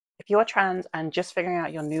If you're trans and just figuring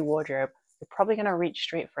out your new wardrobe, you're probably going to reach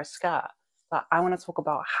straight for a skirt. But I want to talk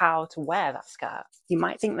about how to wear that skirt. You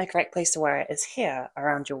might think the correct place to wear it is here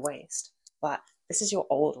around your waist, but this is your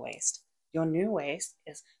old waist. Your new waist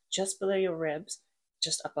is just below your ribs,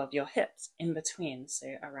 just above your hips, in between, so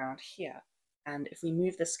around here. And if we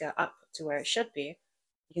move the skirt up to where it should be,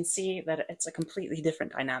 you can see that it's a completely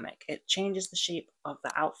different dynamic. It changes the shape of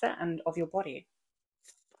the outfit and of your body.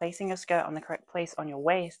 Placing your skirt on the correct place on your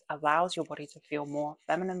waist allows your body to feel more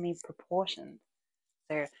femininely proportioned.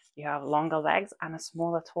 So you have longer legs and a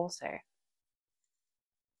smaller torso.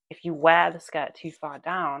 If you wear the skirt too far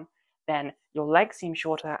down, then your legs seem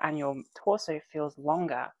shorter and your torso feels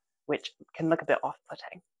longer, which can look a bit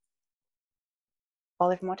off-putting.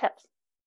 Follow for more tips.